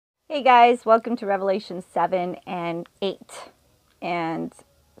Hey guys, welcome to Revelation 7 and 8. And,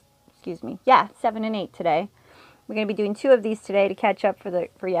 excuse me, 7 and 8 today. We're going to be doing 2 of these today to catch up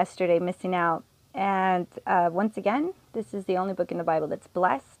for yesterday, missing out. And once again, this is the only book in the Bible that's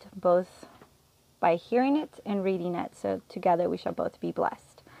blessed, both by hearing it and reading it. So together we shall both be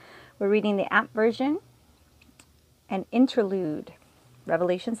blessed. We're reading the Amp version and interlude,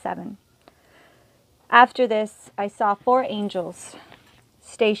 Revelation 7. After this, I saw 4 angels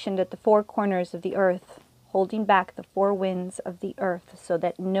stationed at the 4 corners of the earth, holding back the 4 winds of the earth, so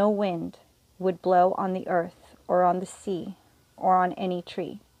that no wind would blow on the earth, or on the sea, or on any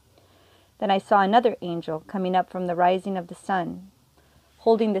tree. Then I saw another angel coming up from the rising of the sun,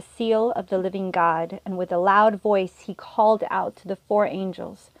 holding the seal of the living God, and with a loud voice he called out to the 4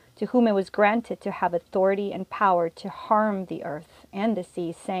 angels, to whom it was granted to have authority and power to harm the earth and the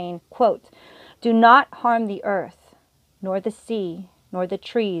sea, saying, quote, "Do not harm the earth, nor the sea, nor the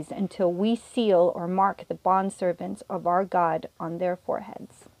trees, until we seal or mark the bondservants of our God on their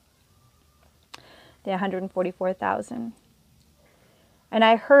foreheads." The 144,000. And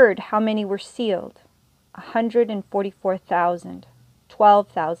I heard how many were sealed. 144,000.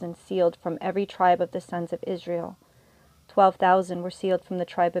 12,000 sealed from every tribe of the sons of Israel. 12,000 were sealed from the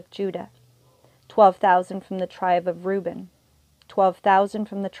tribe of Judah. 12,000 from the tribe of Reuben. 12,000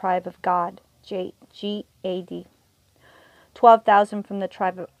 from the tribe of Gad, G-A-D. 12,000 from the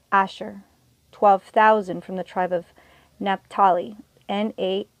tribe of Asher, 12,000 from the tribe of Naphtali,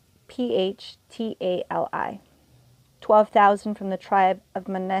 N-A-P-H-T-A-L-I, 12,000 from the tribe of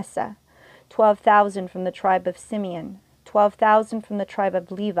Manasseh, 12,000 from the tribe of Simeon, 12,000 from the tribe of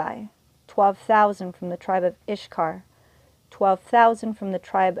Levi, 12,000 from the tribe of Ishkar, 12,000 from the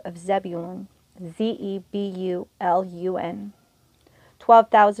tribe of Zebulun, Z-E-B-U-L-U-N,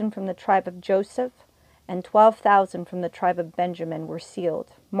 12,000 from the tribe of Joseph, and 12,000 from the tribe of Benjamin were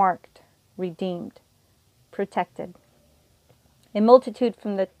sealed, marked, redeemed, protected. A multitude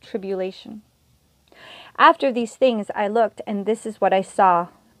from the tribulation. After these things I looked, and this is what I saw,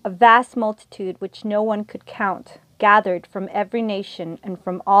 a vast multitude which no one could count, gathered from every nation and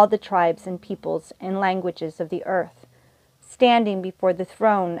from all the tribes and peoples and languages of the earth, standing before the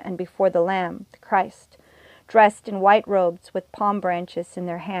throne and before the Lamb, the Christ, dressed in white robes with palm branches in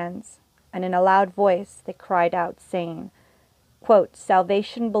their hands. And in a loud voice they cried out, saying, quote,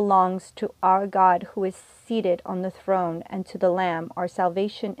 "Salvation belongs to our God who is seated on the throne, and to the Lamb our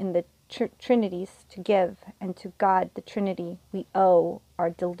salvation in the Trinities to give, and to God the Trinity we owe our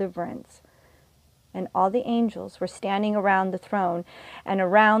deliverance." And all the angels were standing around the throne and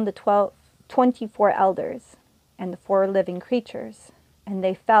around the 24 elders and the 4 living creatures. And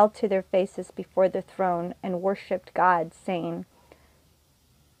they fell to their faces before the throne and worshipped God, saying,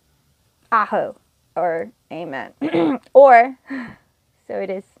 Aho, or Amen, or so it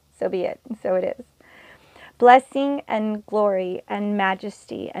is, so be it, so it is. Blessing and glory and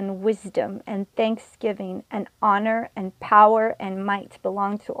majesty and wisdom and thanksgiving and honor and power and might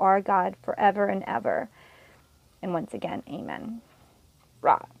belong to our God forever and ever. And once again, Amen.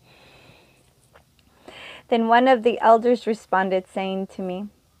 Ra. Then one of the elders responded, saying to me,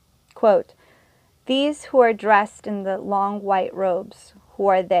 quote, "These who are dressed in the long white robes, who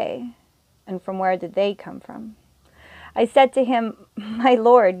are they? And from where did they come from?" I said to him, "My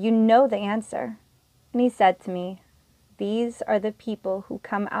Lord, you know the answer." And he said to me, "These are the people who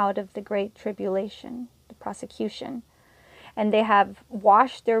come out of the great tribulation, the prosecution, and they have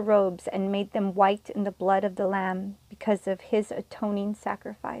washed their robes and made them white in the blood of the Lamb because of his atoning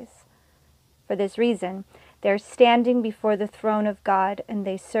sacrifice. For this reason, they are standing before the throne of God, and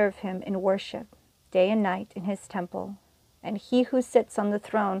they serve him in worship, day and night in his temple. And he who sits on the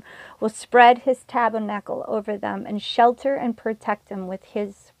throne will spread his tabernacle over them and shelter and protect them with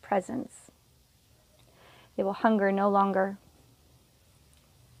his presence. They will hunger no longer,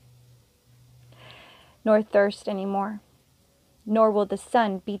 nor thirst any more, nor will the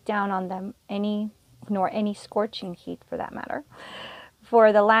sun beat down on them nor any scorching heat for that matter.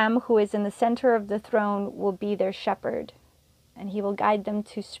 For the Lamb who is in the center of the throne will be their shepherd, and he will guide them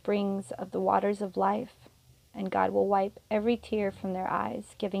to springs of the waters of life. And God will wipe every tear from their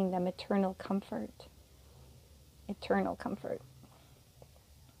eyes, giving them eternal comfort." Eternal comfort.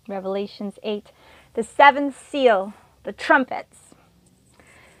 Revelations 8, the 7th seal, the trumpets.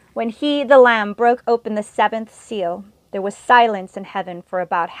 When he, the Lamb, broke open the 7th seal, there was silence in heaven for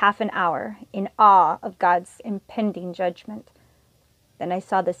about half an hour, in awe of God's impending judgment. Then I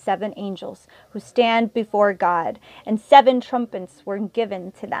saw the 7 angels who stand before God, and 7 trumpets were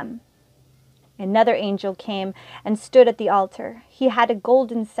given to them. Another angel came and stood at the altar. He had a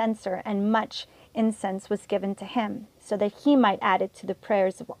golden censer, and much incense was given to him, so that he might add it to the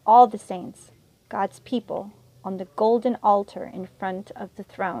prayers of all the saints, God's people, on the golden altar in front of the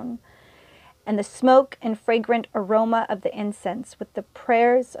throne. And the smoke and fragrant aroma of the incense with the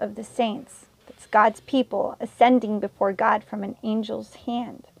prayers of the saints, that's God's people, ascending before God from an angel's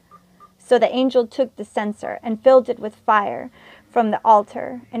hand. So the angel took the censer and filled it with fire from the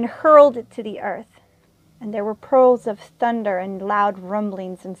altar and hurled it to the earth. And there were pearls of thunder and loud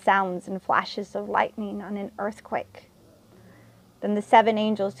rumblings and sounds and flashes of lightning on an earthquake. Then the 7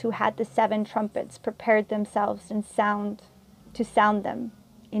 angels who had the 7 trumpets prepared themselves to sound them,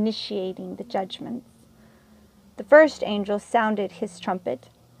 initiating the judgments. The first angel sounded his trumpet,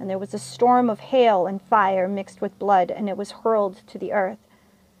 and there was a storm of hail and fire mixed with blood, and it was hurled to the earth.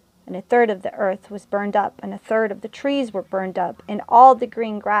 And a third of the earth was burned up, and a third of the trees were burned up, and all the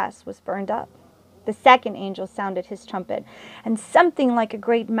green grass was burned up. The second angel sounded his trumpet, and something like a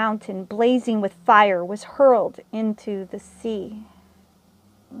great mountain blazing with fire was hurled into the sea.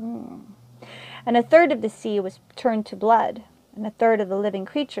 And a third of the sea was turned to blood, and a third of the living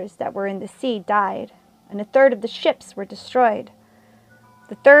creatures that were in the sea died, and a third of the ships were destroyed.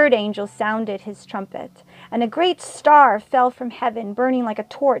 The third angel sounded his trumpet, and a great star fell from heaven, burning like a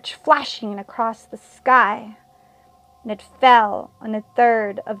torch, flashing across the sky. And it fell on a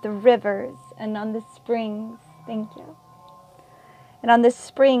third of the rivers and on the springs, thank you, and on the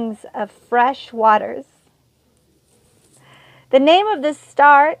springs of fresh waters. The name of this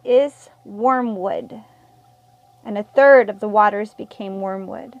star is Wormwood. And a third of the waters became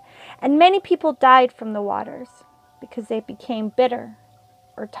wormwood. And many people died from the waters because they became bitter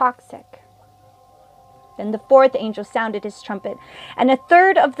or toxic. Then the fourth angel sounded his trumpet, and a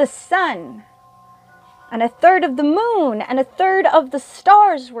third of the sun, and a third of the moon, and a third of the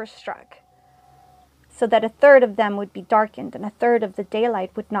stars were struck, so that a third of them would be darkened, and a third of the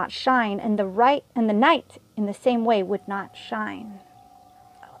daylight would not shine, and the night in the same way would not shine.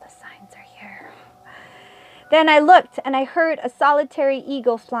 Oh, the signs are here. Then I looked, and I heard a solitary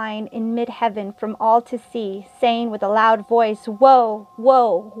eagle flying in mid-heaven from all to see, saying with a loud voice, "Woe,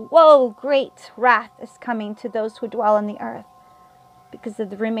 woe, woe, great wrath is coming to those who dwell on the earth, because of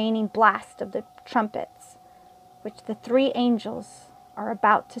the remaining blast of the trumpets, which the 3 angels are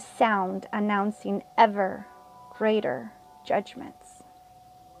about to sound, announcing ever greater judgments."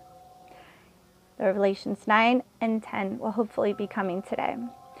 The Revelations 9 and 10 will hopefully be coming today.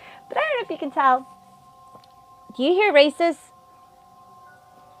 But I don't know if you can tell. Do you hear races?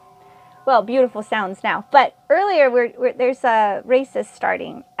 Well, beautiful sounds now. But earlier, there's a races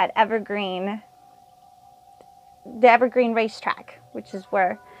starting at Evergreen, the Evergreen racetrack, which is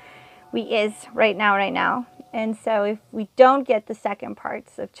where we is right now. And so if we don't get the second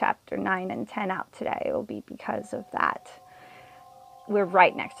parts of chapter 9 and 10 out today, it will be because of that. We're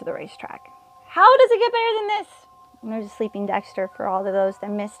right next to the racetrack. How does it get better than this? And there's a sleeping Dexter for all of those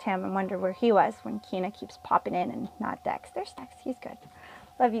that missed him and wonder where he was when Kina keeps popping in and not Dex. There's Dex. He's good.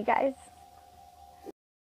 Love you guys.